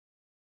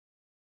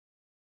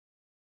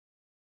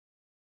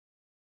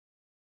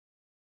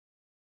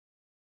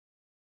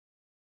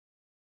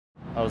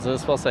Oh, is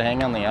this supposed to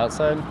hang on the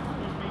outside?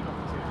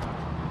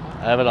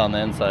 I have it on the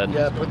inside.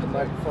 Yeah, put the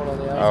microphone on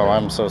the outside. Oh,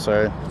 I'm so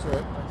sorry. That's all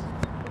right.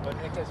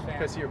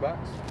 Can I see your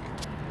box?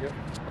 Yep.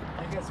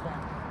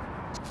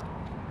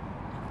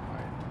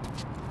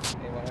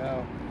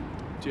 Wow.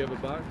 Do you have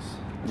a box?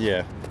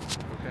 Yeah.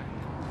 Okay.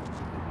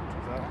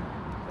 Is that one?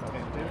 Okay.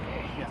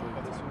 Yeah,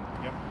 this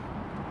one. Yep.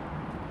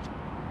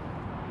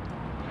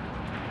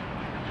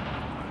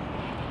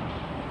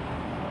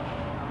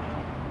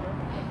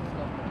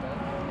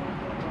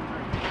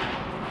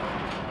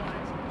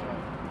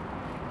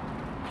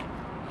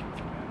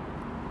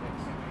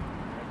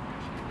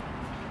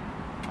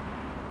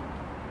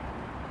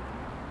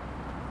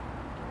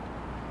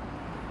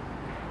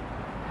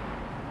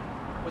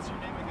 What's your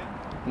name again?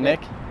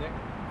 Nick? Nick?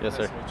 Yes,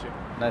 Nice sir. to meet you.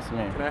 Nice to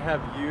meet you. Can I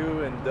have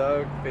you and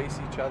Doug face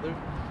each other?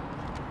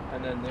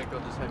 And then Nick, I'll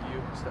just have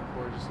you step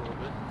forward just a little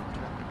bit.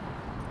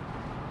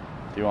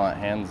 Do you want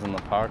hands in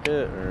the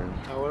pocket or?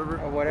 However.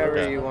 Or whatever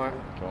Okay. you want.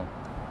 Cool.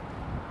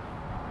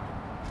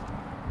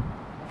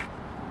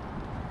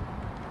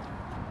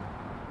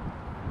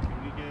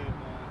 Can we get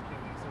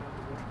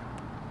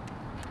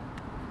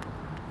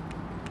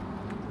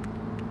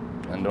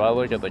And do I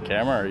look at the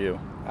camera or you?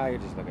 Oh, you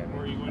just look at me.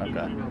 Okay.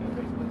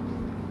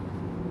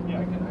 Yeah,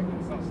 I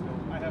can still.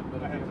 I have the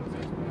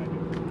Facebook. I do.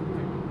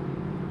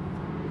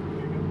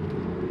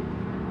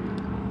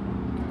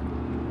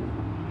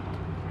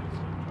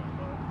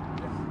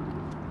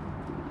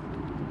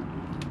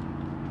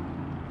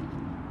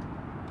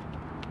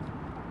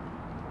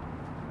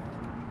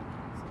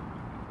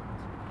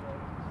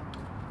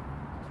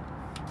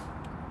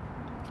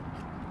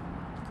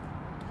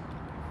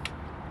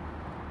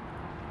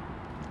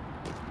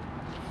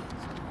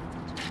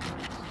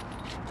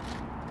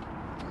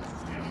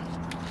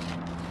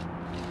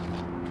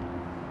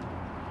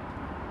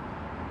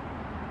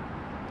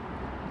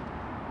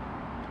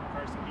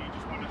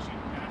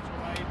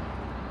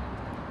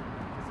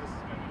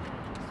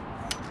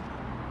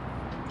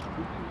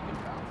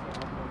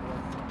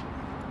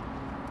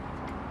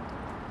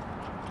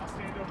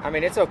 I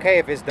mean, it's okay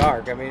if it's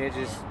dark. I mean,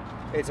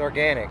 it's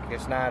organic.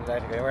 It's not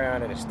that we're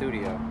not in a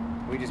studio.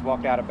 We just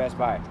walked out of Best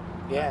Buy.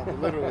 Yeah,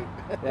 literally.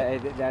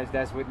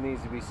 That's what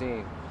needs to be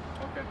seen.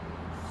 Okay.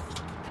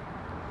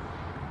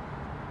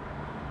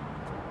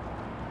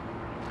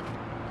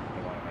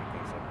 They want to make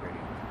things look pretty.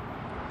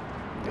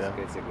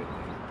 Yeah. It's a good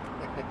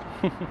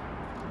thing.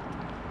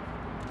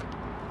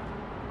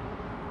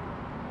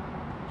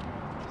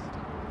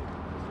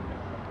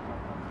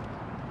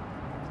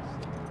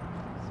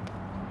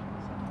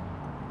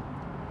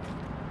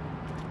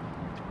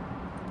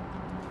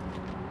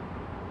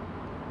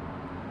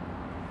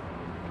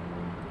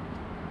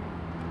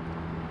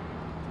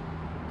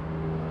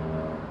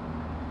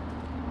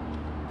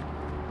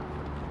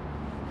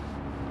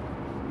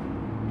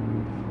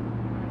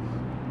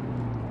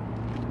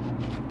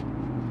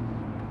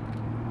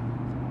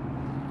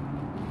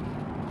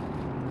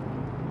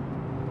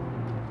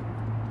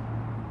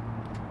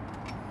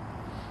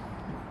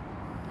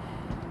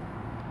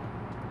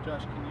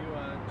 Josh, can you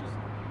just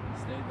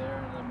stay there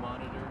and then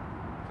monitor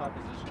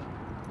composition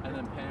and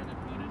then pan if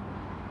needed?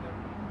 Yep.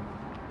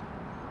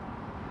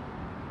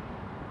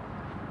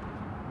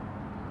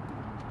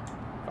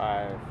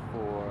 5,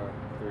 4,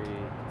 3, 2,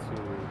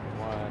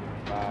 1.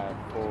 5,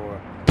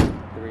 4,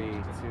 3,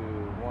 2,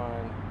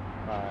 1.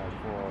 5,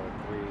 4,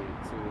 3,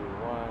 2,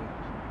 1.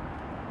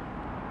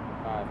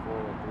 5,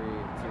 4, 3,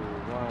 2,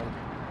 1.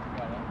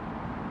 Got it.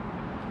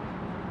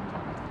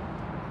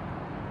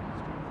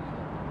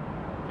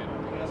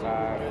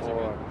 5,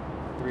 4,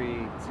 3, 2,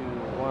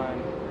 1.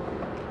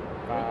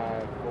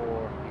 5,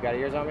 4. You got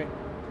ears on me? Is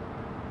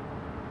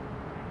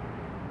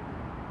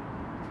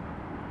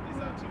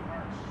that too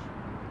harsh?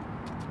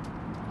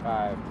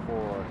 5,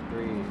 4,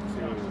 3, 2,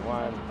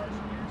 1.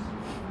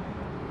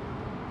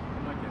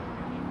 I'm not getting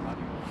any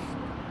audio.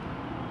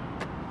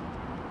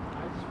 I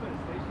just put a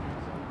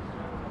stationary song.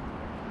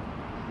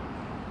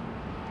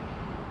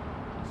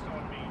 Just don't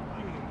want to be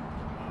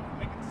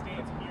making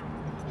stands here.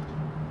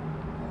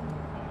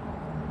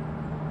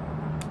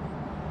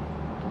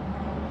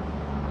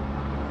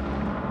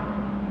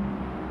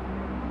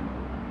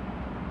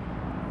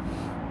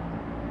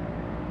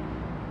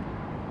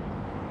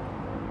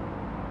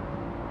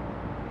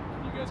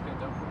 You guys count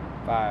down for me?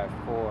 5,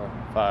 4.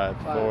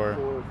 5, 4,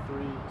 4,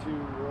 3, 2,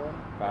 1.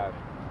 5.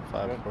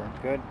 5, Good. 4.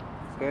 Good.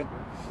 Good.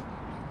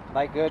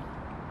 Light good.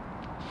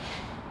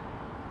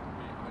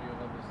 Audio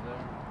levels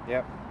there.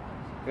 Yep.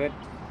 Good.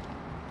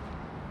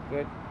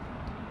 Good.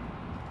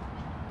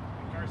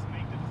 Carson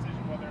make the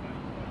decision whether or not you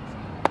want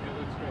to. It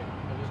looks great.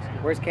 It looks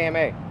good. Where's Cam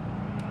A?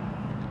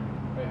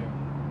 Right here.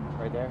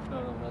 Right there?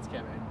 No, that's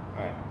Cam A.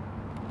 Alright.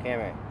 Cam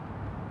A.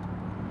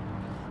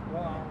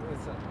 Well,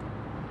 it's a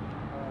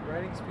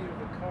writing speed of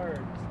the card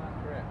is not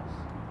correct.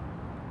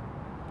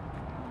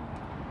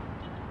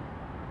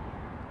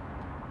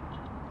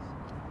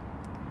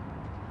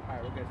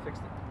 Alright, we're gonna fix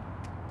it.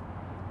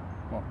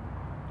 Well,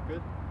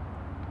 Good?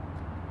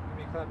 Give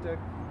me a clap, Doug.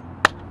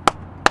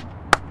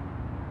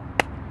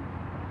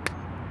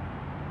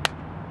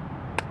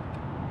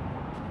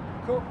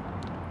 Cool.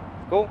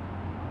 Cool?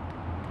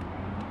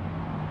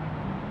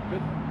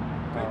 Good.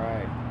 All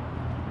right.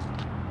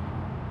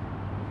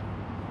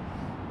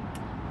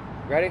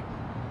 Ready?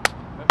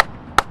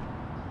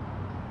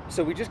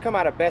 So we just come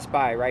out of Best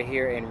Buy right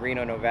here in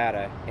Reno,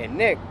 Nevada, and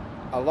Nick,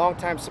 a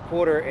longtime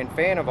supporter and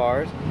fan of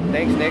ours.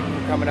 Thanks, Nick,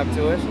 for coming up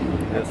to us. I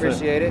Yes, sir.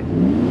 appreciate it.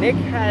 Nick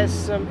has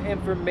some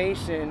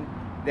information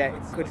that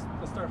could.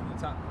 Let's start from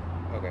the top.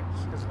 Okay.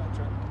 Because of that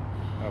truck.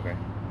 Okay.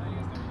 Now you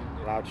guys know what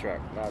you Loud truck.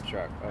 Loud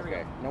truck. There we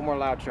Okay. go. No more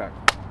loud truck.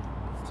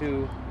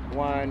 2,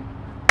 1,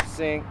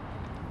 sync.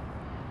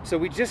 So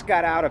we just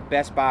got out of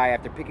Best Buy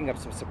after picking up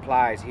some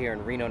supplies here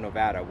in Reno,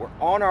 Nevada. We're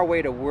on our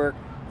way to work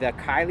the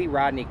Kiely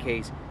Rodni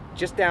case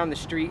just down the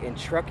street in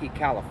Truckee,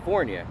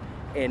 California.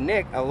 And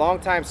Nick, a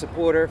longtime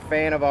supporter,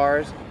 fan of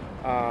ours,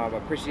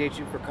 appreciate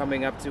you for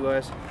coming up to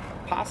us,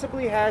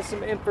 possibly has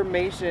some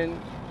information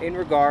in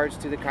regards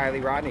to the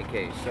Kiely Rodni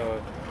case.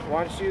 So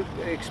why don't you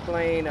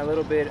explain a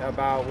little bit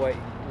about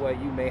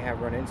what you may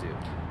have run into?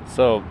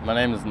 So my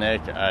name is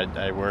Nick.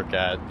 I work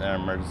at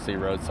an emergency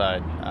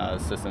roadside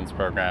assistance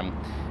program.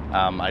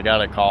 I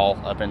got a call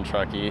up in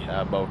Truckee,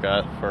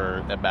 Boca,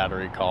 for a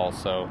battery call.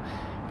 So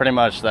pretty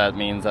much that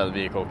means that the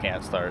vehicle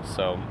can't start.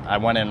 So I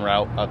went en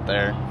route up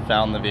there,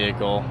 found the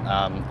vehicle.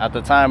 At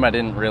the time, I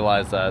didn't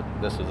realize that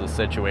this was a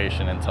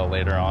situation until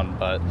later on.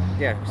 But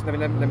Yeah, just let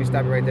me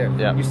stop you right there.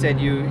 Yeah. You said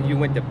you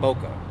went to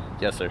Boca,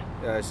 yes, sir.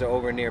 so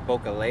over near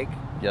Boca Lake.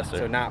 Yes, sir.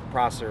 So not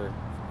Prosser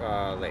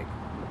Lake,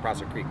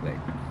 Prosser Creek Lake.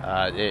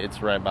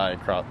 It's right by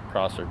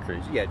Prosser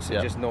Creek. Yeah, so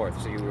just north.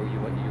 So you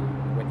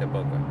went to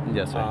Boca.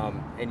 Yes, sir.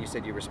 And you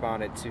said you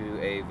responded to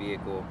a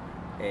vehicle,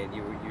 and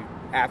you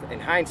in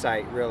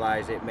hindsight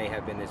realized it may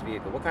have been this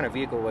vehicle. What kind of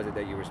vehicle was it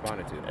that you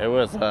responded to? It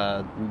was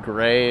a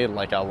gray,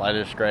 like a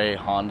lightish gray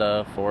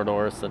Honda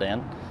 4-door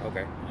sedan.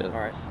 Okay. Yeah. All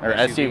right. Or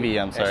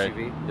SUV, I'm sorry.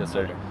 SUV? Yes,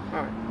 sir. Okay.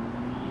 All right.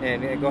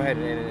 And go ahead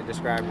and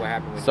describe what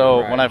happened with So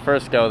your ride. when I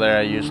first go there,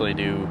 I usually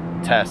do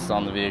tests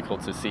on the vehicle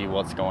to see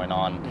what's going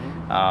on.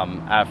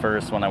 At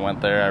first, when I went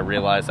there, I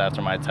realized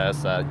after my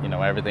test that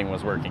everything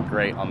was working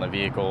great on the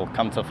vehicle.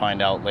 Come to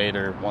find out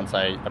later, once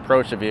I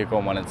approached the vehicle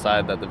and went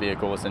inside, that the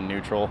vehicle was in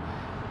neutral.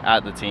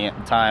 At the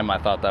time, I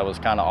thought that was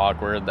kind of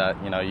awkward that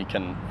you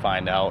can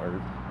find out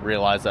or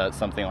realize that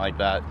something like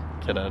that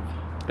could have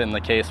been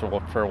the case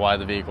for why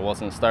the vehicle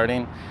wasn't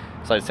starting.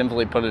 So I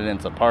simply put it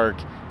into park,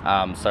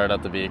 started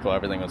up the vehicle,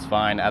 everything was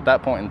fine. At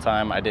that point in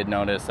time, I did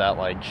notice that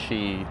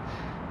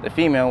the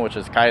female, which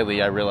is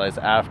Kiely, I realized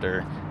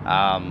after,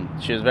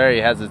 she was very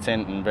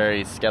hesitant and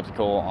very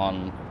skeptical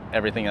on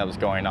everything that was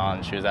going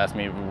on. She was asking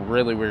me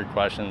really weird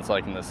questions,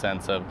 like in the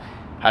sense of,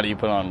 how do you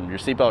put on your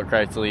seatbelt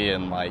correctly,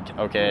 and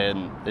okay,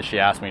 and she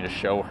asked me to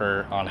show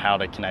her on how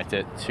to connect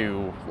it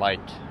to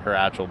her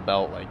actual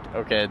belt.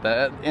 Okay,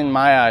 that in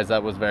my eyes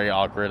that was very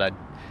awkward. I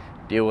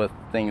deal with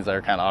things that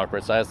are kind of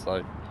awkward, so I was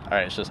like, all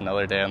right, it's just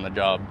another day on the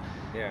job.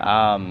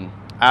 Yeah.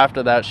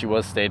 After that, she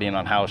was stating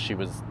on how she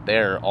was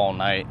there all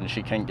night and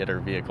she couldn't get her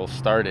vehicle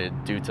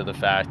started due to the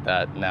fact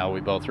that now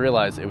we both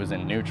realized it was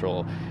in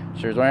neutral.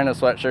 She was wearing a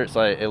sweatshirt, so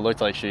it looked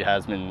like she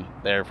has been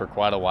there for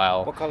quite a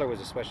while. What color was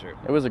the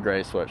sweatshirt? It was a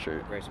gray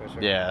sweatshirt. Gray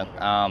sweatshirt? Yeah.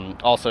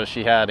 Also,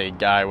 she had a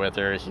guy with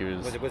her.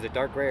 Was it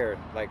dark gray or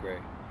light gray?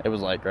 It was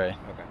light gray.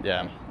 Okay.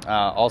 Yeah.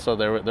 Also,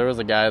 there was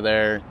a guy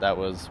there that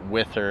was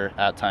with her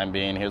at time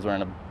being. He was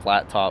wearing a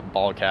flat top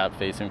ball cap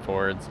facing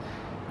forwards.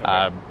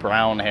 Okay.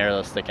 Brown hair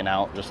that's sticking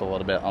out just a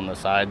little bit on the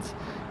sides.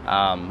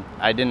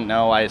 I didn't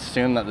know. I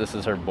assume that this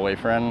is her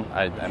boyfriend.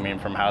 I mean,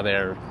 from how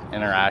they're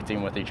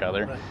interacting with each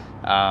other.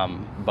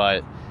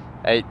 But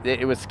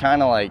it was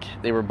kind of like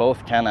they were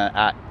both kind of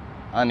at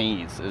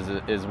unease,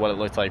 is what it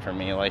looked like for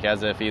me.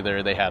 As if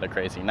either they had a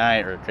crazy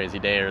night or a crazy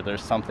day, or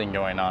there's something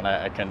going on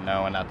I couldn't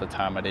know. And at the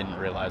time, I didn't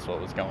realize what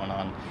was going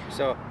on.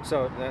 So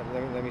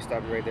let me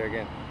stop you right there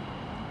again.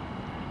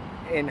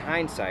 In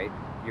hindsight,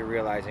 you're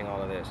realizing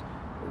all of this.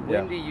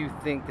 When do you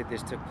think that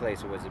this took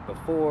place? Was it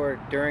before,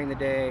 during the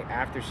day,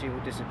 after she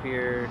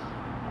disappeared?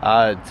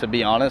 To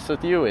be honest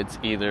with you, it's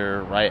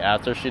either right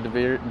after she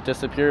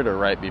disappeared or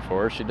right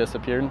before she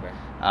disappeared. Okay.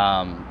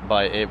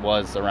 But it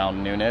was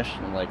around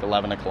noonish,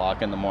 11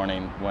 o'clock in the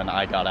morning when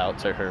I got out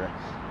to her.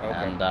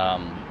 Okay.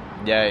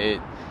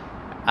 And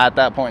at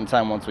that point in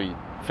time, once we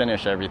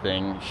finished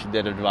everything, she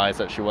did advise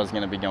that she was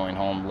going to be going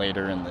home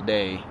later in the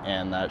day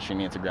and that she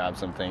needed to grab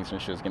some things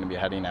and she was going to be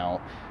heading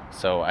out.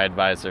 So I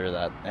advised her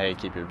that, hey,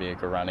 keep your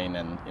vehicle running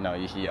and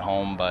you can get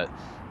home. But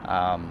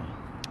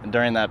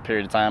during that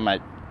period of time,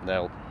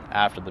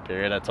 after the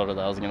period, I told her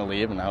that I was going to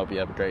leave and I hope you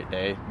have a great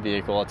day.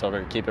 Vehicle, I told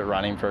her to keep it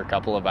running for a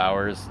couple of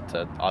hours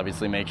to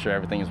obviously make sure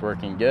everything is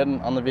working good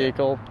on the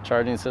vehicle,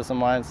 charging system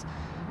wise.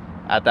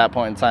 At that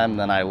point in time,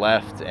 then I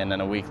left, and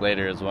then a week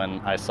later is when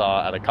I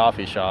saw at a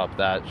coffee shop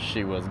that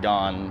she was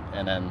gone,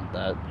 and then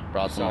that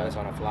brought some. Saw this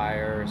on a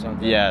flyer or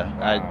something? Yeah,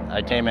 Wow.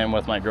 I came in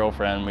with my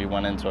girlfriend. We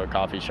went into a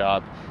coffee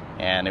shop,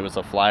 and it was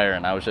a flyer,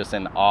 and I was just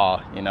in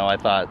awe. I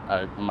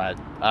thought my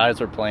eyes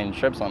were playing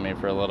tricks on me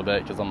for a little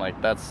bit because I'm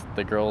like, that's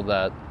the girl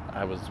that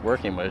I was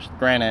working with.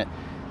 Granted,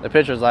 the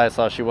pictures I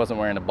saw, she wasn't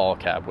wearing a ball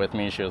cap with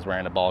me. She was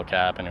wearing a ball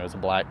cap, and it was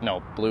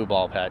a blue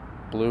ball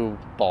blue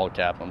ball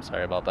cap. I'm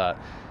sorry about that.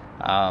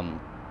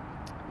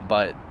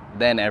 But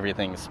then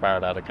everything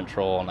spiraled out of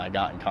control, and I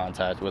got in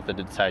contact with the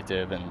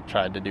detective and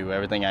tried to do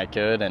everything I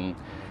could. And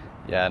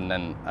yeah, and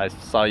then I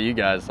saw you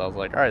guys. I was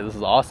like, all right, this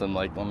is awesome.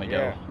 Like, let me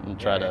go and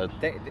try to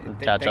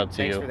catch up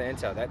to you.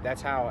 Thanks for the intel.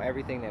 That's how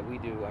everything that we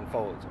do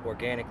unfolds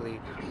organically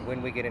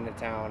when we get into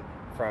town.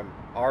 From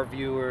our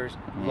viewers,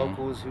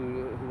 locals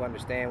who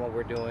understand what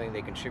we're doing,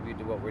 they contribute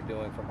to what we're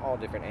doing from all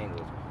different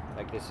angles.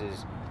 Like this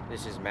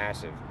is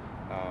massive.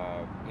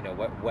 You know,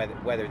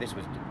 whether this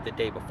was the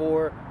day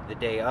before, the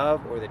day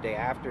of, or the day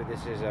after,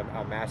 this is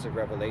a massive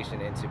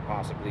revelation into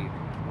possibly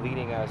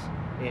leading us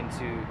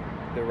into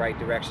the right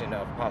direction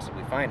of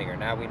possibly finding her.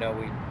 Now we know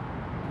we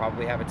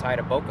probably have a tie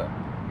to Boca,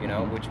 you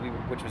know,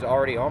 which was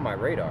already on my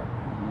radar.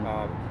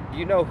 Do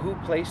you know who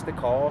placed the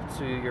call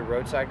to your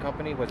roadside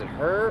company? Was it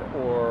her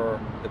or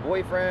the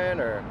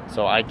boyfriend or?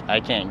 So I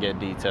can't get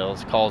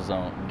details. Calls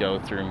don't go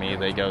through me.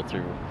 They go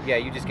through. Yeah,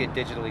 you just get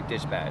digitally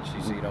dispatched.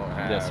 So you don't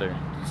have. Yes, sir.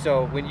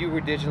 So when you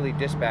were digitally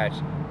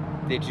dispatched,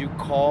 did you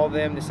call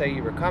them to say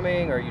you were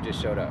coming, or you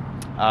just showed up?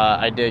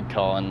 I did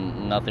call,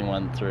 and nothing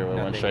went through. It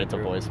went straight to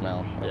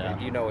voicemail. Okay. Yeah.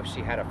 Do you know if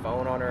she had a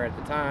phone on her at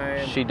the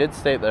time? She did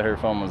state that her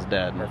phone was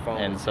dead,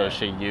 so dead.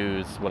 she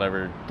used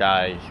whatever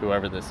guy,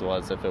 whoever this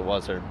was, if it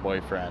was her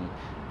boyfriend,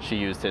 she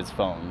used his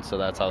phone. So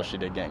that's how she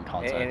did get in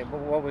contact. And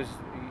what was,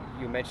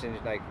 you mentioned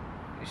like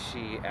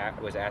she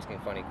was asking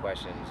funny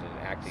questions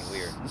and acting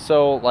weird.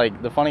 So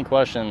like the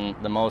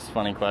most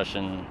funny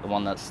question, the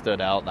one that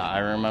stood out that I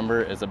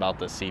remember is about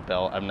the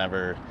seatbelt. I've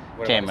never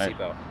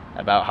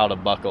about how to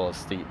buckle a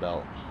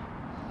seatbelt.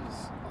 It's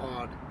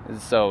odd.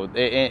 So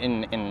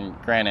in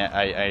granted,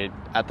 I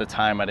at the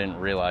time I didn't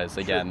realize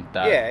again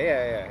that.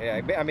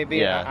 Yeah. I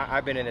mean,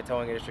 I've been in the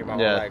towing industry my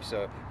whole life,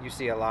 so you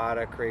see a lot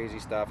of crazy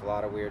stuff, a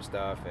lot of weird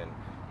stuff, and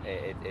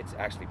it's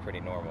actually pretty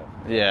normal.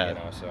 Yeah. You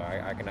know, so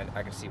I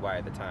can see why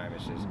at the time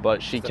it's just.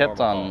 But she kept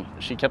on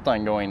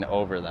going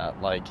over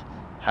that, like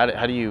how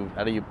do you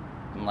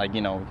like,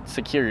 you know,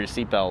 secure your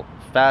seatbelt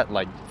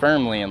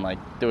firmly and like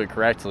do it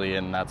correctly,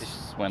 and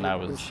that's when I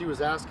was. When she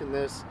was asking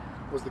this,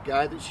 was the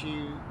guy that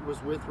she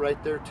was with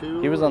right there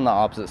too? He was on the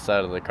opposite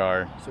side of the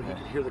car. So he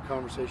could hear the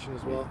conversation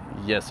as well?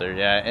 Yes, sir,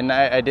 yeah. And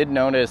I did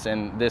notice,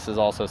 and this is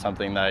also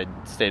something that I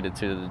stated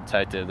to the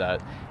detective,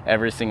 that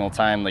every single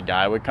time the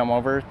guy would come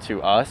over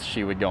to us,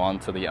 she would go on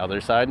to the other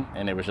side,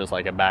 and it was just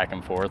like a back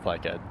and forth,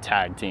 like a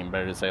tag team,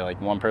 better to say.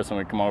 Like one person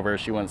would come over,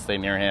 she wouldn't stay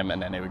near him,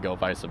 and then it would go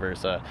vice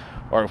versa.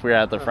 Or if we were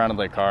at the front of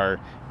the car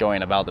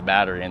going about the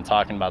battery and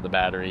talking about the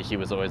battery, he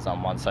was always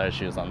on one side,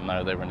 she was on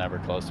another. They were never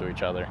close to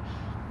each other.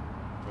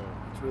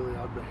 Really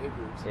odd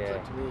behavior, it seems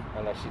like to me.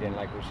 Unless she didn't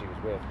like who she was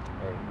with,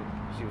 or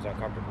she was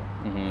uncomfortable.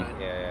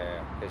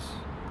 Yeah. Because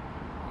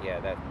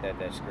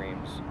that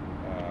screams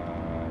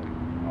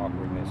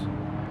awkwardness.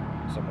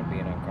 Someone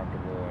being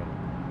uncomfortable,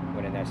 and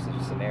when in that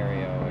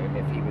scenario,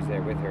 if he was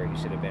there with her, he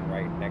should have been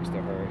right next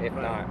to her.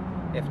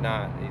 If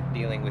not,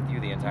 dealing with you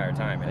the entire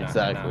time, and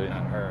exactly.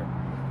 not her.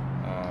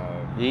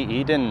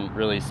 He didn't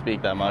really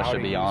speak that much, to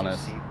be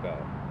honest.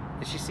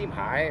 Did she seem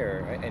high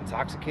or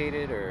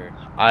intoxicated or?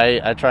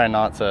 I try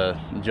not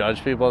to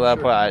judge people at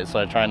that point, so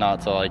I try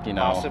not to, like, you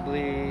know.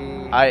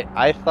 Possibly.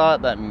 I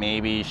thought that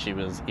maybe she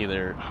was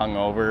either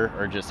hungover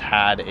or just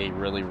had a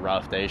really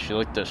rough day. She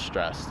looked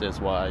distressed,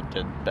 is what I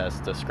could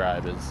best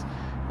describe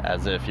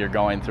as if you're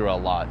going through a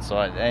lot. So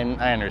I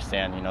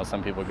understand, you know,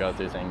 some people go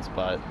through things,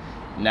 but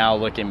now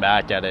looking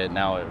back at it,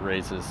 now it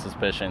raises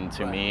suspicion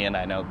to me, and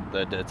I know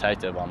the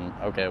detective on,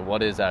 okay,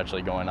 what is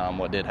actually going on,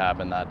 what did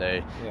happen that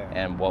day,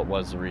 and what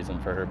was the reason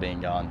for her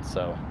being gone.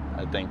 So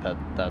I think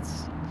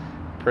that's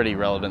pretty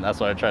relevant. That's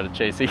why I try to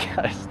chase you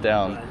guys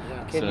down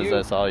as soon as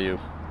I saw you.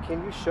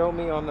 Can you show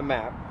me on the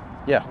map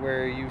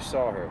where you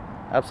saw her?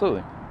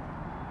 Absolutely.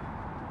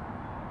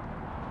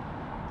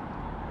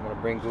 I'm going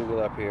to bring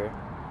Google up here.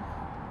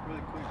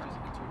 Really quick, just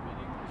to continue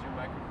reading, is your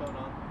microphone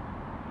on?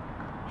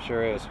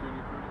 Sure is. Screen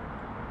recording?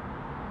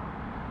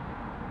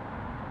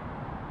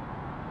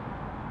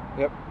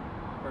 Yep.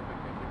 Perfect,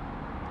 thank you.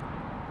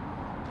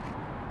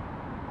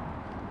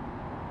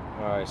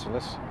 All right,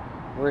 so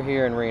we're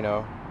here in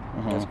Reno.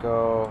 Let's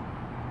go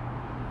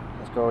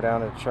down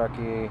to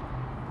Truckee.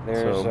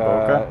 There's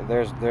Boca?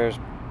 There's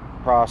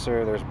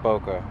Prosser, there's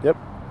Boca. Yep.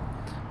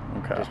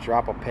 Okay. Just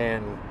drop a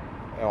pin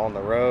on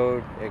the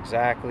road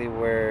exactly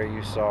where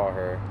you saw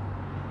her.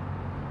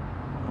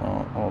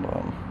 Oh, hold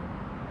on.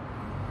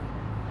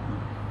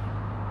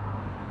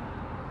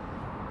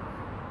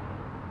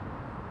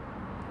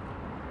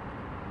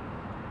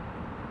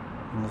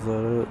 Is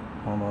that it?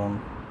 Hold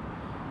on.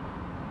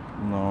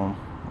 No,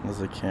 this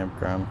is a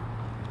campground.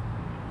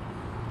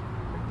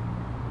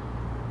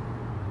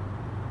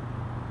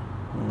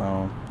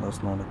 No,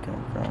 that's not a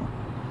campground.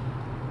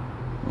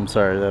 I'm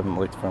sorry, I haven't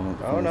looked from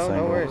Oh, no, this no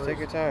angle. worries. Take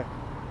your time.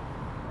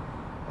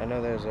 I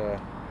know there's a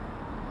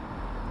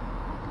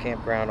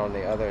campground on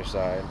the other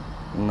side.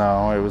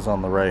 No, it was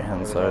on the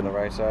right-hand side. On the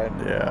right side?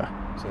 Yeah.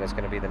 So that's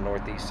going to be the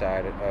northeast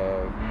side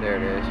of, there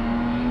it is.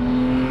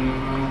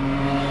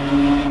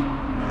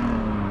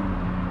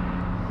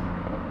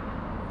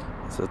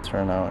 a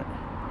turnout.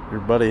 Your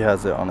buddy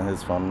has it on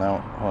his phone now.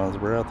 Hold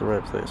on, we're at the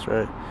right place,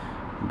 right?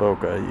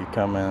 Boca, you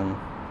come in,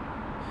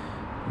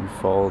 you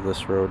follow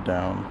this road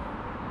down.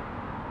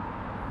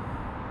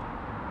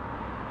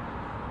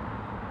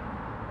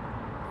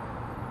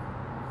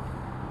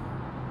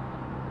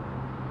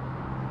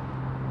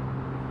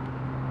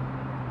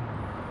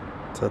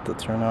 Is that the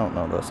turnout?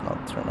 No, that's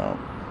not the turnout.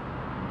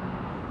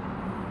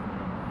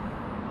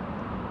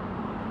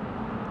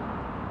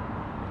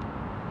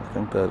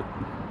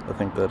 I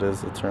think that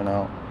is the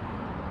turnout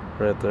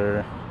right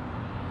there.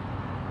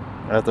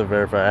 I have to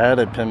verify. I had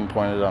it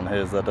pinpointed on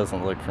his. That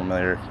doesn't look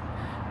familiar.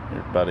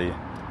 Your buddy.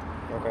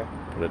 Okay.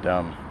 Put it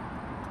down.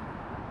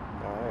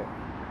 All right.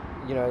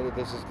 You know,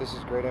 this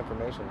is great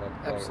information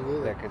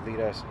that could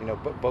lead us. You know,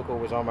 Boca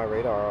was on my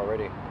radar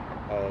already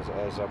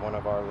as one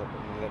of our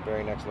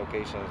very next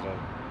locations, and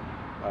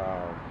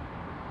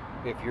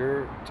if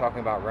you're talking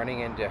about running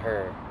into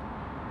her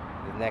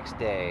the next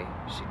day,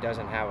 she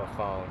doesn't have a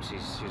phone.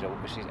 She's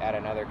at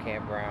another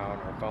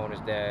campground. Her phone is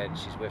dead.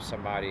 She's with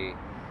somebody.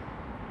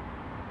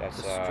 That's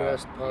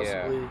distressed,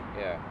 possibly.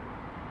 Yeah.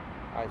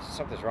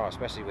 Something's wrong,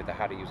 especially with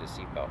how to use a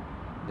seatbelt.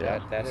 Yeah.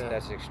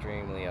 That's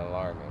extremely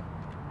alarming.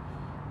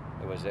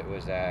 Was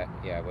that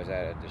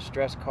a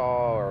distress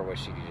call, or was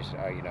she just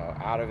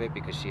out of it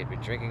because she had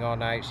been drinking all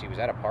night? She was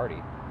at a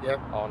party. Yep.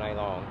 All night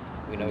long.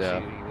 We know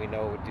we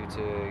know due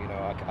to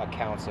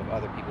accounts of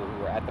other people who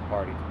were at the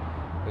party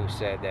who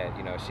said that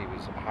she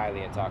was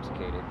highly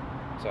intoxicated.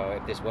 So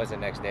if this was the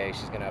next day,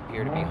 she's going to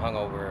appear to be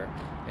hungover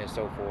and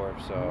so forth.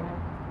 So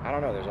I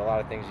don't know. There's a lot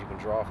of things you can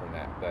draw from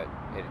that, but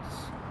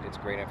it's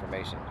great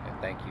information. And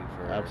thank you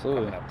for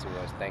coming up to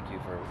us. Thank you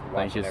for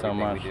watching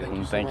everything we do.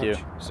 And thank you.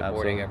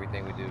 Supporting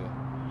everything we do.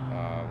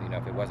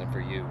 If it wasn't for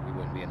you, we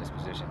wouldn't be in this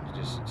position.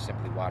 Just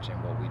simply watching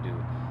what we do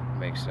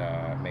makes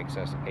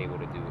us able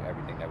to do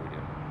everything that we do.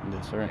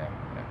 Yes, sir. Yeah.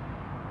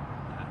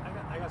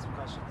 I got some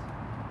questions.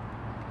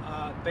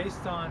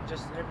 Based on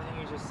just everything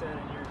you just said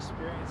and your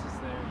experiences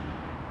there,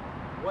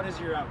 what is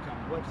your outcome?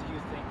 What do you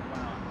think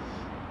went on?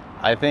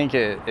 I think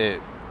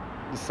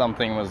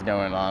something was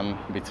going on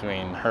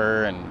between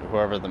her and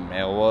whoever the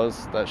male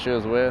was that she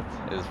was with,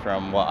 is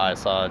from what I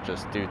saw,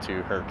 just due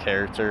to her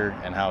character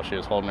and how she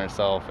was holding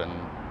herself and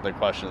the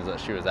questions that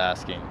she was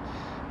asking.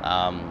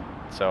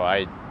 So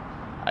I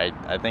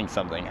think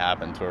something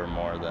happened to her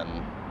more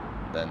than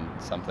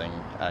something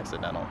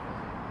accidental.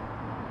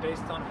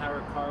 Based on how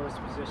her car was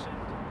positioned,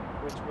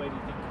 which way do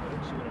you think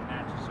she would have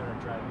naturally started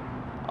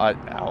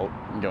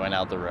driving? Going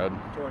out the road.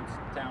 Towards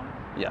town?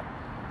 Yeah.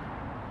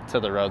 To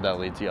the road that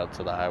leads you up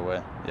to the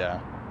highway. Yeah.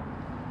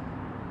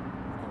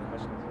 Any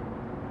questions?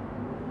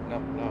 No,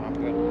 I'm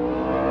good.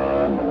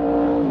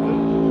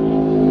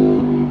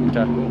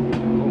 Okay.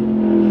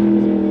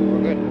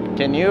 We're good.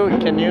 Can you?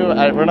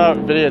 We're not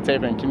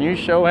videotaping. Can you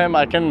show him?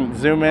 I can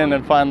zoom in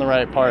and find the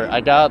right part.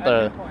 I got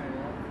the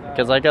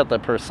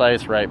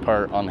precise right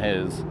part on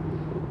his.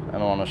 I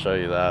don't want to show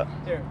you that.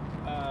 Here,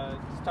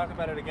 let's talk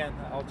about it again.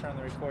 I'll turn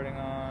the recording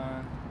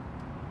on.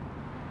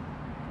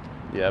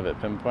 You have it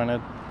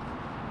pinpointed?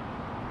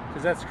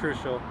 Because that's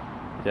crucial.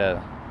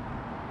 Yeah.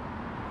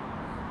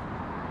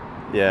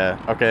 Yeah,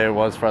 okay, it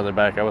was farther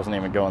back. I wasn't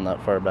even going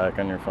that far back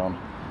on your phone.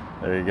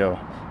 There you go.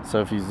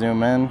 So if you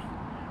zoom in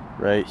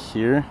right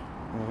here,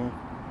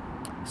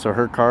 so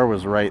her car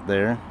was right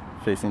there,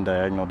 facing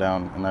diagonal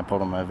down, and I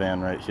pulled in my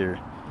van right here.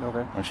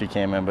 Okay. When she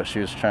came in, but she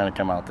was trying to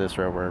come out this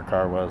road where her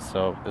car was.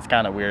 So it's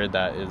kind of weird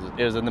that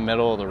it was in the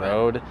middle of the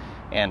road,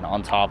 and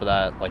on top of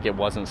that, like, it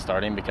wasn't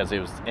starting because it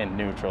was in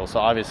neutral. So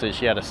obviously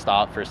she had to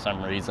stop for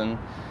some reason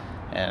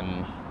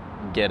and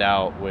get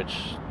out,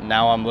 which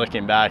now I'm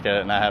looking back at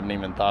it and I haven't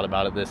even thought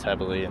about it this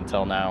heavily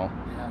until now.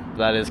 Yeah.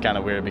 That is kind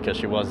of weird because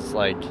she was,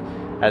 like,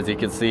 as you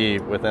can see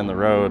within the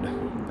road.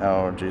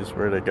 Oh geez,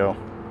 where'd it go?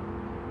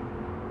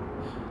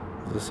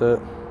 Is this it?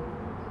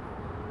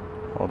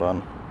 Hold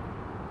on.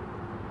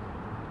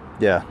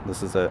 Yeah,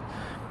 this is it.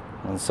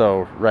 And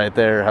so right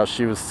there, how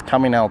she was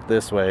coming out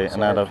this way,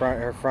 so and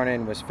her front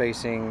end was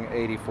facing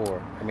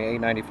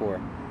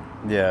 894.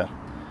 Yeah.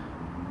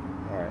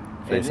 All right.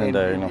 Facing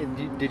diagonal.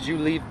 Did you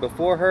leave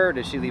before her, or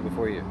did she leave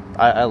before you?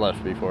 I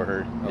left before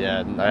her. Okay.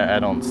 Yeah, I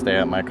don't stay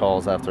at my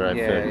calls after I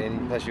fit. Yeah,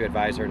 and plus you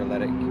advised her to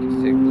let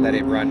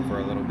it run for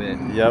a little bit.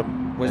 Yep.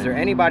 Was there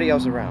anybody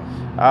else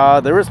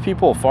around? There was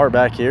people far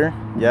back here,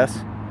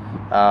 yes,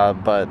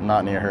 but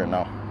not near her,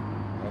 no.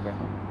 Okay.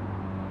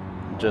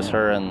 Just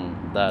her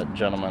and that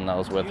gentleman that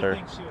was with her. Do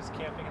you think she was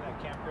camping in that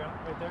campground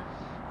right there?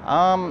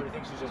 Or do you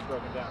think she's just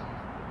broken down?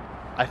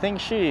 I think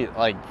she,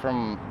 like,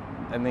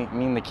 I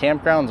mean, the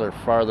campgrounds are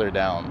farther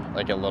down,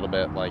 like, a little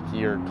bit. Like,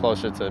 you're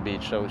closer to the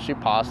beach, so she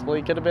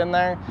possibly could have been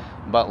there.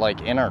 But,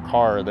 like, in her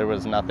car, there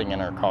was nothing in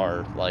her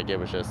car. Like, it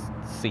was just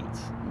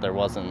seats. There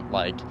wasn't,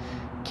 like,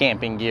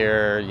 camping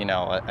gear,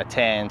 a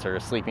tent or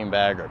a sleeping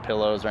bag or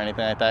pillows or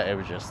anything like that. It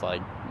was just,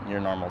 like, your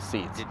normal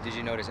seats. Did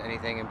you notice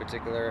anything in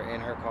particular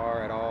in her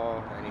car at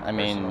all?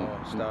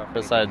 Stuff?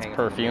 Besides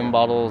perfume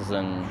bottles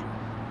and,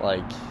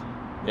 like,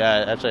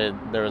 yeah, actually,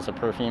 there was a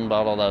perfume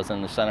bottle that was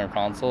in the center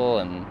console,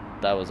 and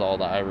that was all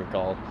that I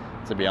recall.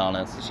 to be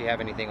honest. Did she have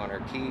anything on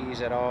her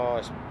keys at all?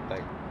 It's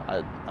like,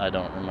 I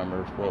don't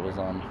remember what was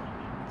on.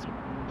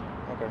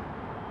 okay.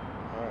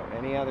 All right.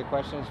 Any other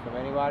questions from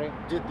anybody?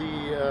 Did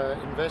the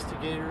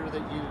investigator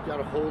that you got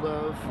a hold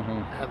of,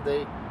 have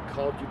they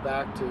called you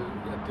back to,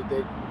 did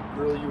they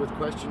grill you with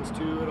questions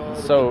too at all?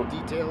 So,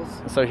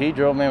 details? So he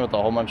drilled me with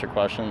a whole bunch of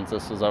questions.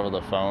 This was over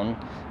the phone.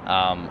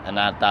 And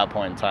at that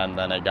point in time,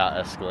 then it got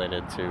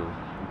escalated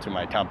to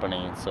my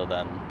company, so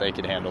then they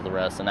could handle the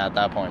rest. And at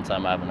that point in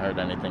time, I haven't heard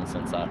anything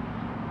since that.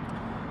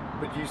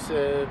 But you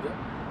said,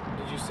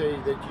 did you say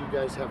that you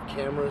guys have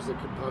cameras that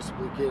could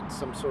possibly get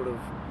some sort of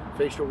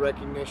facial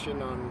recognition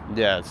on?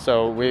 Yeah,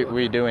 so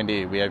we do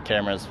indeed. We have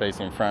cameras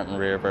facing front and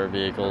rear of our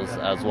vehicles,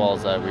 as well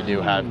as that we do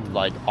have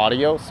like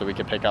audio, so we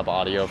could pick up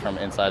audio from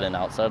inside and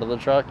outside of the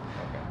truck.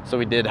 So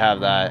we did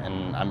have that,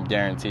 and I'm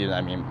guaranteed,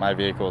 I mean, my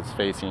vehicle is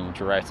facing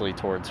directly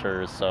towards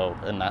hers, so,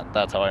 and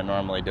that's how I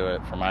normally do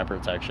it for my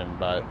protection,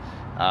 but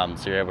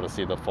so you're able to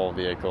see the full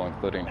vehicle,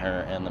 including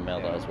her and the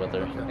male that was with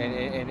her.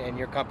 And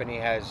your company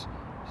has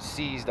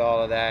seized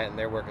all of that, and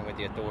they're working with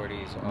the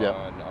authorities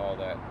on all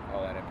that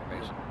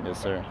information.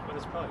 Yes, sir. But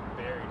it's probably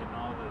buried in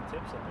all the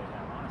tips that they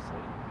have, honestly.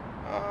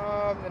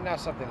 Not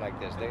something like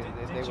this. They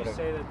Did you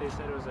say that they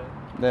said it was a...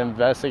 The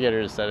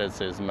investigators said it's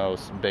his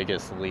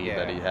biggest lead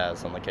that he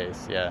has on the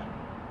case, yeah.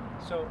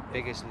 So...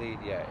 Biggest lead,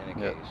 in the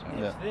case.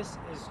 If this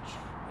is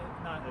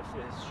not if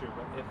it's true,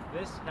 but if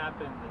this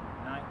happened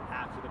the night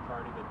after the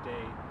party, the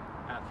day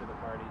after the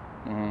party,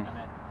 and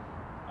then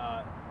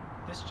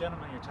this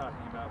gentleman you're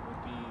talking about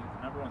would be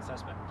the #1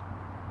 suspect,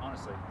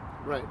 honestly.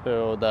 Right.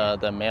 So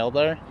the male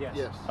there? Yes.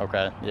 Yes.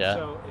 Okay, yeah.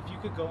 So if you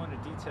could go into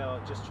detail,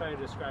 just try to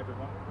describe it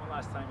one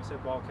last time. You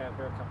said ball cap,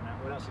 hair coming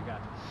out. What else you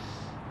got?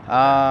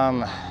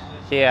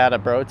 He had a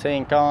bro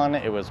tank on.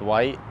 It was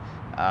white.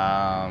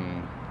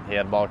 He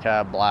had a ball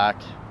cap,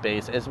 black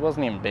base. It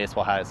wasn't even a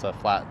baseball hat. It's a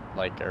flat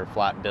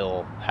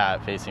bill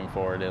hat facing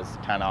forward. It was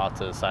kind of off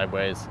to the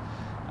sideways.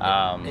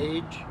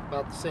 Age,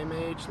 about the same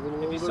age, a little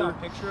older. If you saw a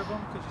picture of him,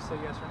 could you say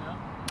yes or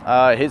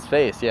no? His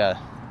face, yeah.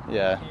 Can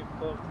you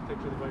pull up the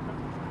picture of the boyfriend?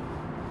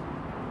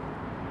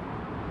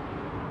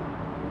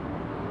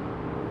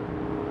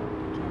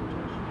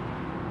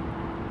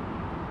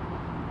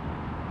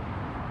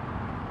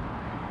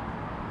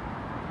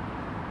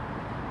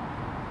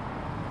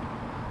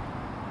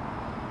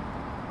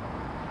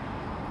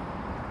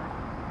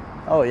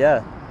 Oh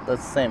yeah,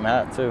 that's the same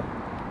hat too.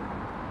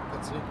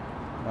 That's it. He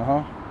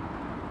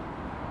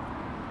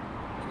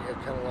had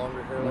kind of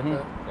longer hair like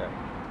that. Yeah.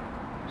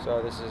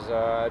 So this is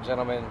a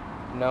gentleman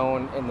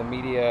known in the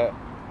media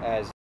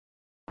as.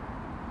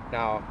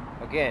 Now,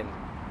 again,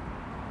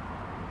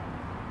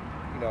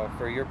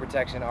 for your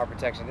protection, our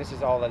protection, this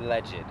is all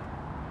alleged.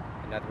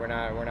 And we're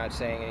not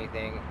saying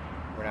anything.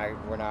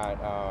 We're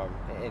not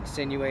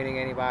insinuating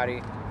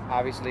anybody.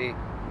 Obviously,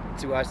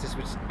 to us, this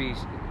would be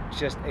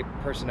just a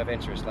person of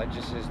interest,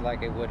 just as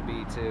like it would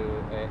be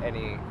to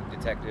any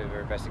detective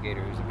or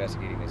investigator who's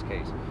investigating this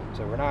case.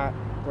 So we're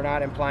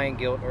not implying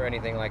guilt or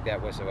anything like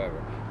that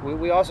whatsoever.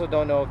 We also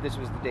don't know if this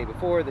was the day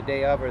before, the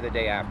day of, or the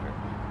day after.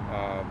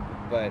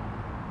 But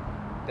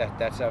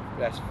that's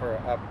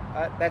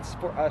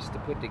for us to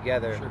put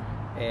together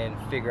and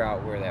figure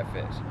out where that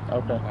fits.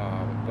 Okay.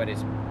 But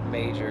it's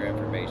major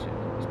information,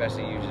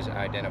 especially you just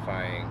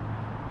identifying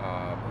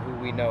who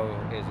we know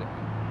is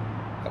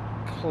a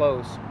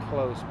close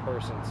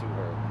person to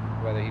her,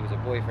 whether he was a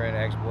boyfriend,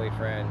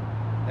 ex-boyfriend.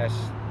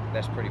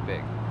 That's pretty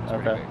big.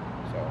 That's pretty big.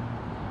 So,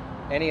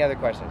 any other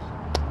questions?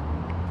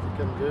 I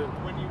think I'm good.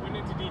 When you went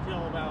into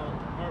detail about,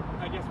 or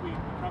I guess we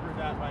covered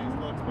that by his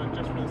looks, but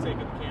just for the sake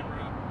of the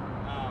camera,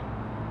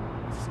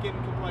 skin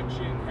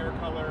complexion, hair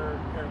color,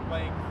 hair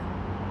length,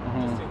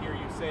 just to hear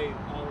you say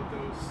all of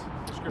those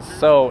descriptors.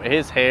 So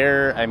his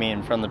hair, I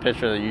mean, from the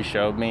picture that you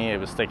showed me, it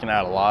was sticking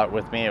out a lot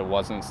with me. It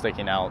wasn't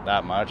sticking out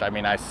that much. I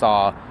mean, I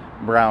saw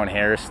brown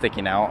hair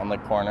sticking out on the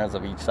corners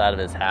of each side of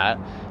his hat,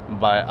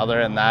 but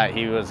other than that,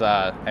 he was,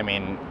 a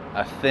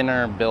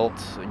thinner built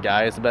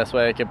guy is the best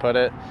way I could put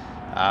it,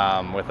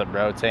 with a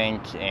bro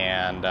tank,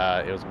 and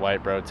it was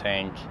white bro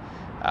tank.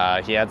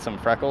 He had some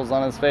freckles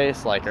on his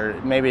face,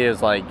 or maybe it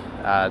was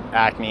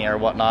acne or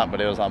whatnot,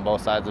 but it was on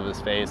both sides of his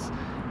face.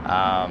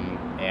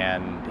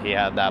 And he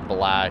had that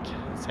black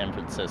San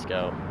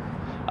Francisco.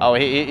 Oh,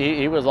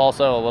 he was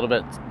also a little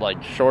bit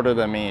shorter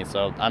than me,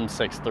 so I'm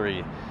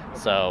 6'3",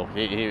 so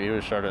he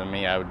was shorter than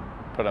me. I would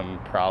put him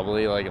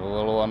probably a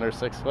little under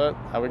 6 foot,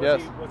 I would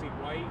guess. Was he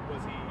white?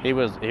 He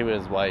was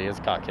white. He was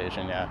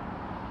Caucasian, yeah.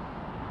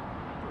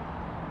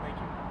 Thank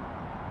you.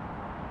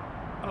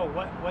 Oh,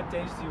 what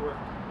days do you work?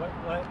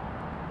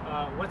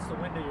 What's the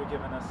window you're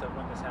giving us of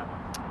when this happened?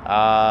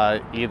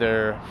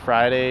 Either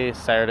Friday,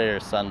 Saturday, or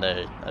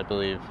Sunday, I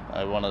believe.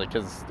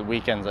 Because the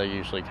weekends I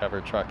usually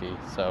cover Truckee,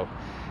 so,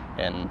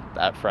 and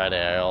that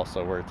Friday I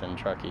also worked in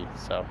Truckee,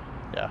 so,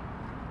 yeah.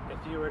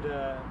 If you were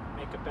to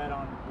make a bet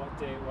on what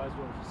day it was,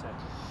 what would you say?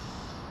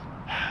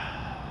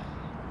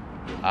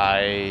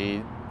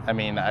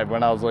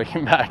 When I was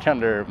looking back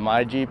under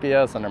my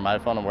GPS, under my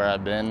phone and where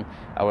I've been,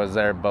 I was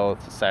there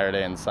both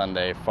Saturday and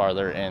Sunday,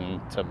 farther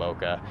into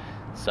Boca.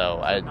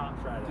 So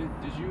Not Friday.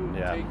 Did you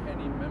Yeah. take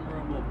any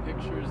memorable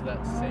pictures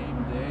that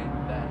same day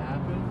that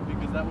happened?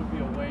 Because that would be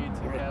a way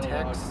to Or a catalog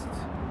text,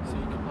 so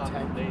you the can possible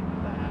tag. date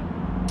that happened.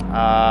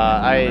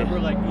 I remember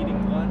like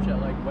eating lunch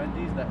at like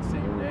Wendy's that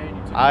same day and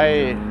you took a I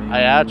picture of me?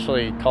 I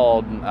actually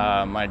called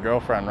my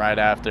girlfriend right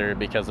after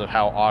because of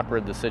how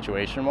awkward the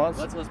situation was.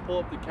 Let's pull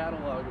up the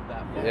catalog of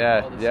that phone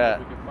Yeah, call to see yeah. if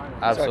we can find it.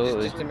 Absolutely.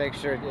 So just to make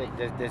sure,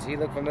 does he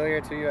look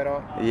familiar to you at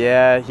all?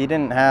 Yeah, he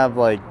didn't have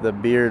like the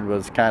beard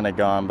was kind of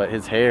gone, but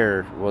his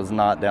hair was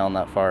not down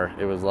that far.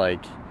 It was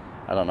like,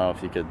 I don't know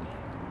if you could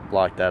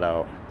block that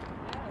out.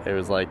 It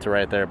was like to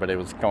right there, but it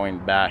was going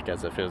back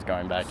as if it was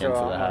going back So into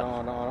the hat.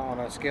 on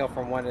a scale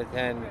from 1 to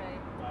 10,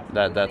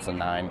 That's a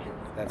 9.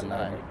 that's a a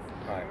 9.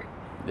 All right.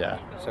 Yeah.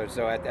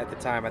 So at the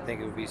time, I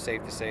think it would be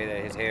safe to say that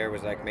his hair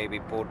was like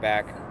maybe pulled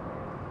back.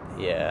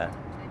 Yeah.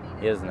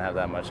 He doesn't have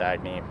that much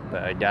acne.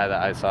 The guy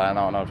that I saw, I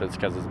don't know if it's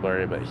because it's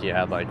blurry, but he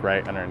had like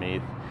right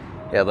underneath.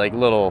 He had like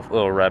little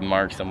red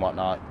marks and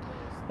whatnot.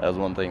 That was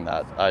one thing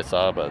that I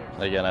saw, but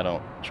again, I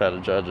don't try to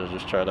judge. I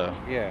just try to.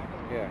 Yeah.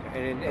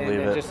 And Believe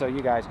it. just so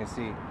you guys can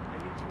see,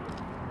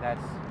 that's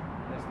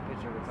the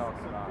picture we're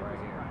talking about right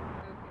here.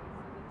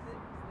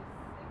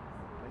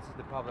 This is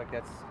the public.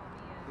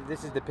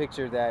 This is the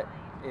picture that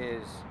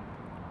is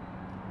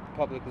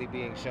publicly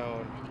being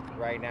shown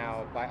right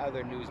now by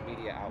other news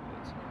media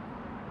outlets.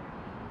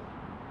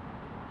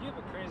 You have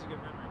a crazy good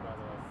memory, by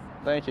the way.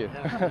 Thank you.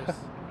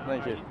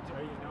 Thank you.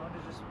 Are you known to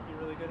just be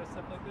really good at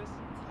stuff like this?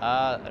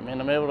 I mean,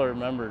 I'm able to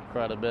remember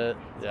quite a bit.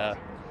 Yeah.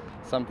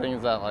 Some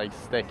things that like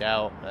stick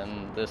out,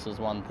 and this is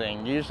one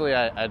thing. Usually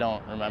I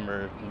don't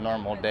remember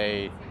normal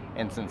day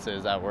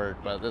instances at work,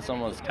 but this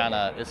one was kind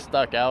of, it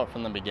stuck out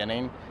from the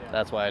beginning.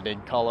 That's why I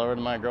did call over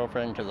to my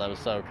girlfriend, because I was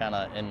so kind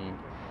of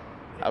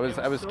I was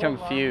so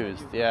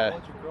confused. long that you Yeah.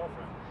 called your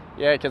girlfriend.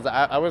 Yeah, because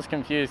I was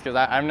confused, because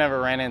I've never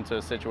ran into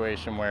a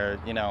situation where,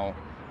 you know,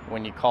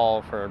 when you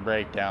call for a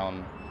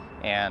breakdown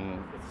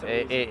and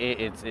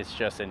it's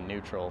just in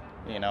neutral,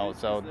 you know.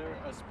 So Is there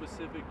a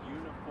specific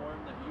uniform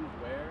that you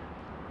wear,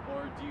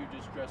 or do you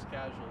just dress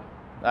casually?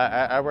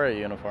 I wear a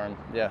uniform.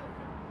 Yeah.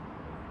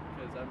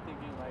 Because I'm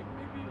thinking like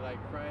maybe like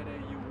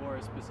Friday you wore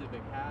a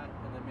specific hat,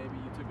 and then maybe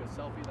you took a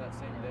selfie that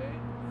same day.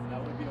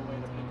 That would be a way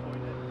to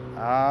pinpoint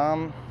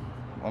it.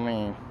 Let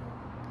me.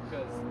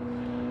 Because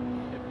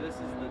if this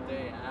is the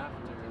day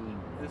after,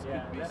 this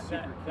Yeah, could be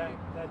super key.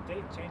 that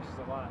date changes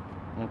a lot.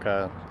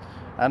 Okay.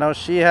 I know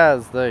she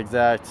has the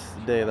exact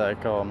day that I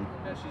called.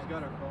 Yeah, she's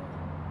got her phone.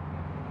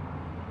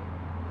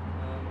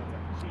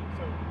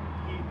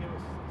 It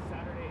was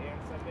Saturday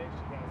and Sunday.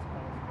 She got his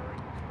calls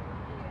during.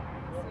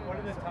 What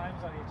are the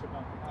times on each of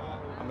them?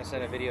 I'm gonna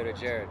send a video to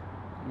Jared.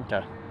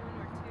 Okay.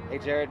 Hey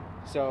Jared,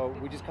 so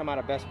we just come out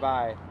of Best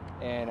Buy,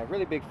 and a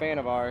really big fan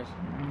of ours,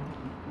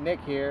 Nick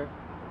here,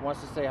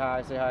 wants to say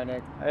hi. Say hi,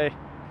 Nick. Hey.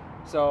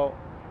 So,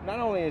 not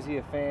only is he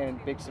a fan,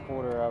 big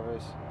supporter of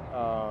us,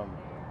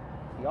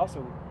 he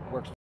also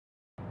works.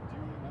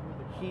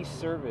 He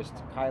serviced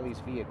Kylie's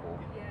vehicle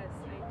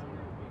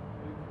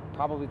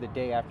probably the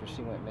day after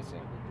she went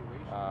missing.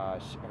 Her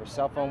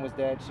cell phone was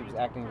dead. She was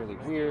acting really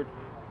weird.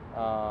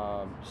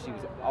 She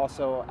was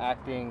also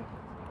acting,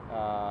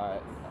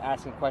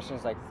 asking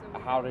questions like,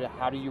 how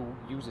do you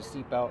use a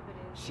seatbelt?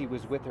 She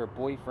was with her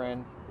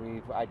boyfriend.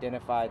 We've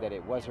identified that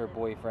it was her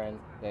boyfriend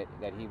that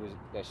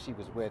she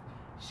was with.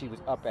 She was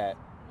up at,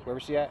 where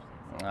was she at?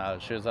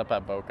 She was up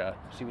at Boca.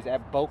 She was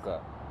at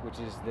Boca, which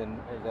is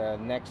the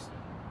next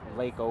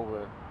lake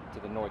over to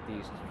the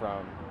northeast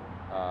from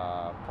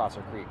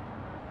Prosser Creek.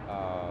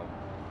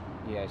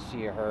 Yeah,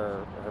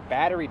 her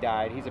battery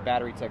died. He's a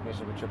battery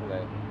technician with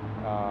AAA.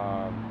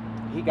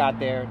 He got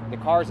there. The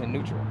car's in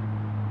neutral.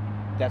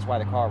 That's why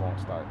the car won't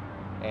start.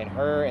 And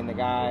her and the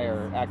guy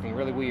are acting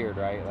really weird,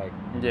 right? Like,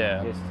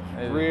 Yeah. just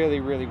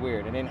really, really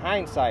weird. And in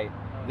hindsight,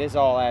 this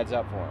all adds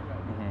up for him.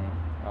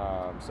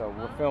 So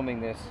we're filming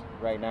this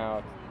right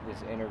now,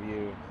 this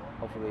interview.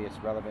 Hopefully it's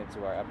relevant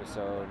to our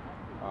episode.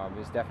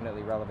 It's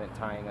definitely relevant,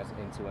 tying us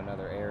into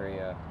another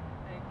area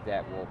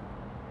that will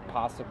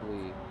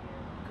possibly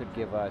could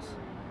give us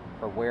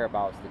her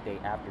whereabouts the day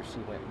after she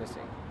went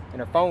missing. And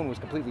her phone was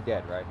completely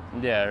dead, right?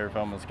 Yeah, her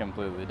phone was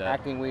completely dead.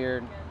 Acting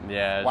weird.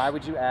 Yeah. Why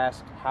would you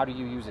ask, how do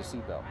you use a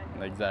seatbelt?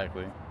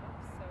 Exactly.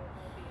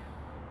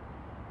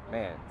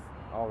 Man,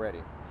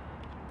 already.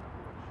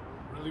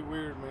 Really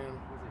weird, man.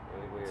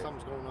 Really weird.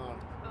 Something's going on.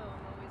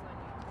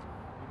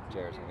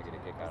 Jared's gonna get a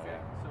kick out of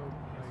that. So,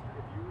 like,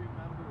 if you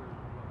remember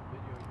what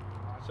video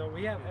you watched, So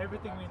we have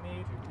everything we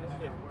need.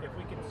 If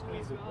we can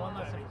squeeze one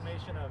less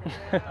information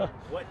of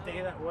what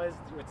day that was,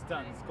 it's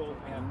done. It's gold.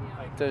 We have,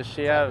 like, Does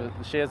she have?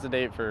 She has a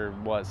date for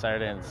what,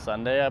 Saturday and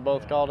Sunday? I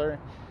both called her.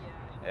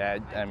 Yeah,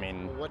 I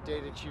mean, Well, what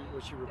day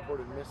was she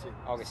reported missing?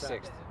 August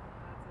Saturday. 6th.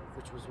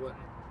 Which was what?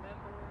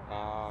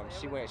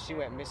 She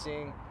went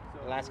missing.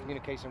 The last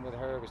communication with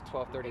her was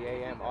 12:30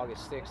 a.m.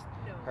 August 6th.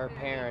 Her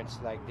parents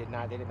did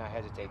not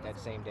hesitate that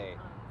same day.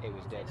 It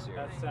was dead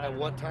serious. that's At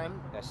what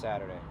time? That's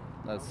Saturday.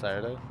 that's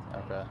Saturday.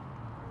 Okay.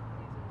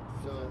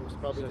 So it was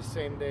probably the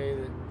same day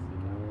that.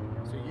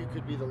 So you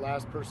could be the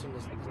last person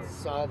that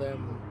saw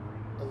them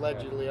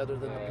allegedly, other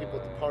than the people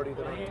at the party that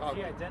Well, aren't he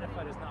talking.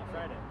 identified as not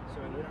Friday,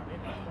 so we don't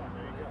need that form.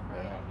 There you go.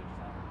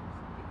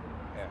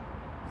 Yeah.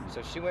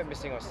 So she went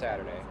missing on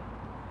Saturday.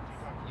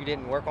 You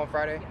didn't work on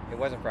Friday? It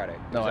wasn't Friday.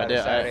 It No, was I either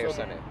did. Saturday or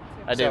Sunday.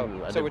 I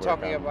did. So we're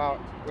talking about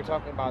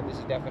this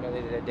is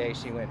definitely the day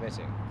she went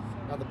missing.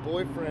 Now the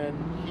boyfriend,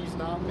 he's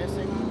not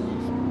missing.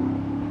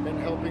 He's been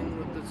helping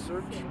with the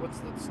search. What's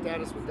the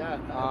status with that?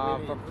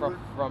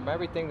 From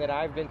everything that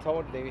I've been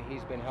told,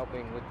 he's been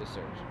helping with the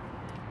search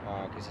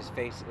because his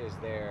face is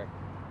there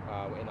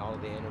in all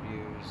of the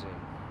interviews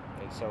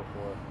and so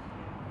forth.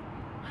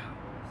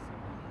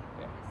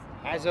 Yeah.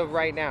 As of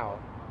right now,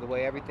 the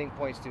way everything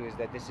points to is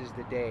that this is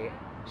the day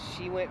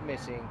she went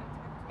missing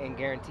and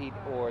guaranteed,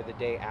 or the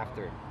day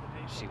after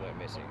she went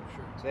missing.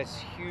 So that's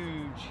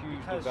huge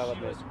Because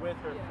development. she was with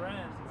her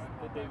friends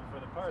the day before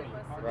the party.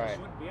 Right. She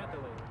wouldn't be at the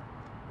later.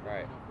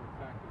 Right.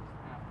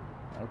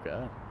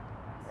 Okay.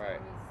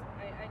 Right.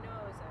 I know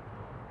it was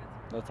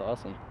after. That's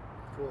awesome.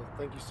 Cool.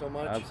 Thank you so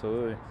much.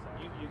 Absolutely.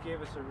 You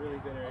gave us a really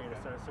good area to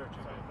start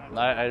searching.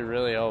 I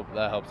really hope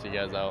that helps you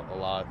guys out a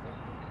lot.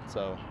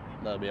 So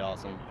that'd be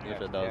awesome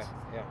if it does.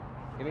 Yeah.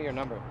 Give me your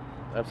number.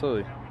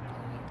 Absolutely.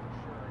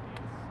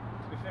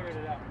 We figured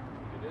it out.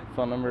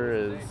 Phone number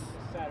is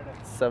Saturday.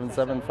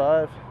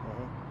 775.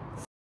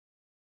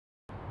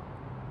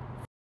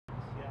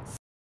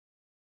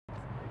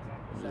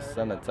 Just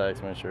send a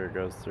text, make sure it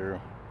goes through.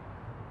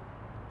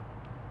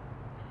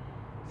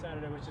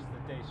 Saturday, which is the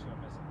day she went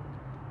missing.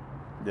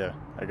 Yeah,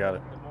 I got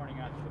it. The morning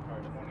after the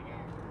party. The morning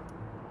after.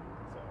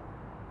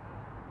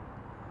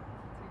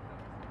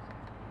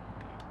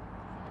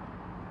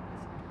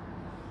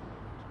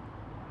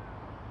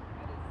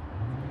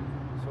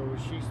 So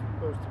was she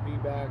supposed to be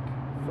back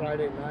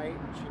Friday night?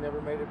 She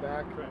never made it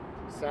back? Correct.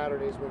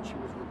 Saturday is when she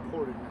was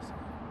reported missing.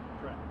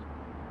 Correct.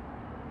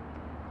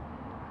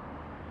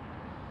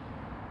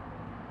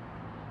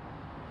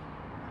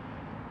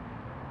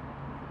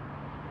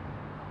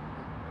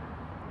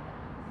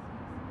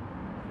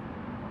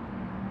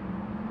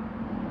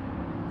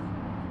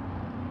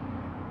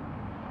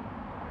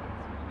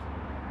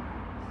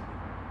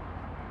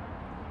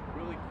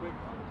 Really quick,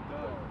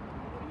 Doug,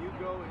 can you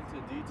go into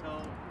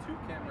detail to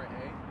camera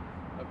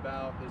A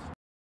about this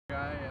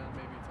guy and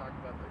maybe talk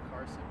about the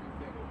car sipping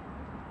thing?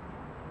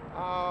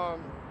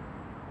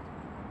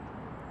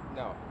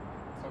 No.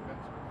 Okay.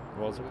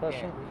 What was the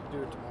question? We can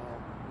do it tomorrow.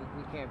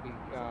 We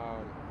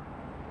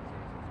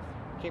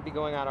can't be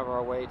going out of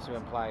our way to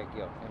imply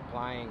guilt.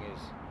 Implying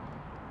is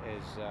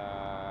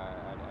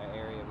an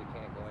area we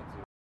can't go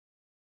into.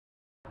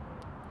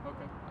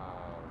 Okay.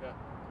 Yeah.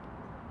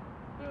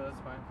 Yeah,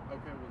 that's fine.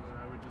 Okay, well then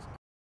I would just.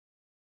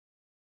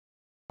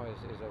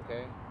 Is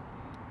okay.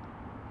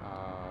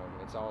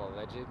 It's all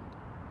alleged,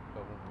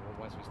 but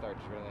once we start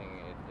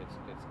drilling,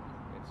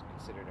 it's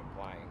considered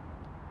implying.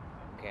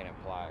 We can't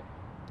imply.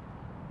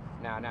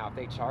 Now, if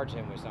they charge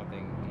him with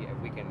something, yeah,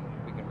 we can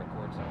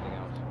record something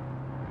else.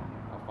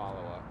 I'll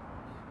follow up.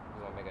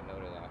 We want to make a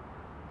note of that.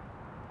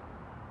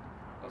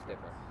 That's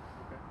different.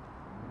 Okay.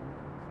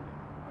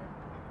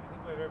 I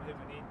think we have everything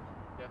we need.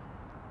 Yeah.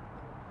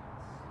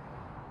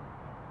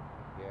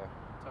 Yeah.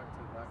 Talk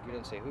to the You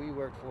didn't say who you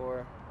worked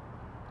for.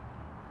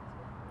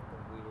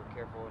 We were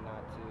careful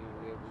not to.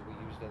 We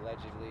used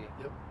allegedly.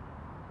 Yep.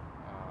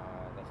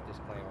 That's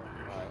disclaimer.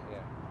 All right.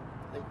 Yeah.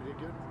 I think we did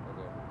good.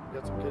 Okay.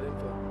 Got some good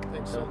info.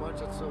 Thanks so much.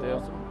 That's so Deal.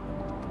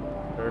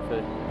 awesome.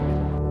 Perfect.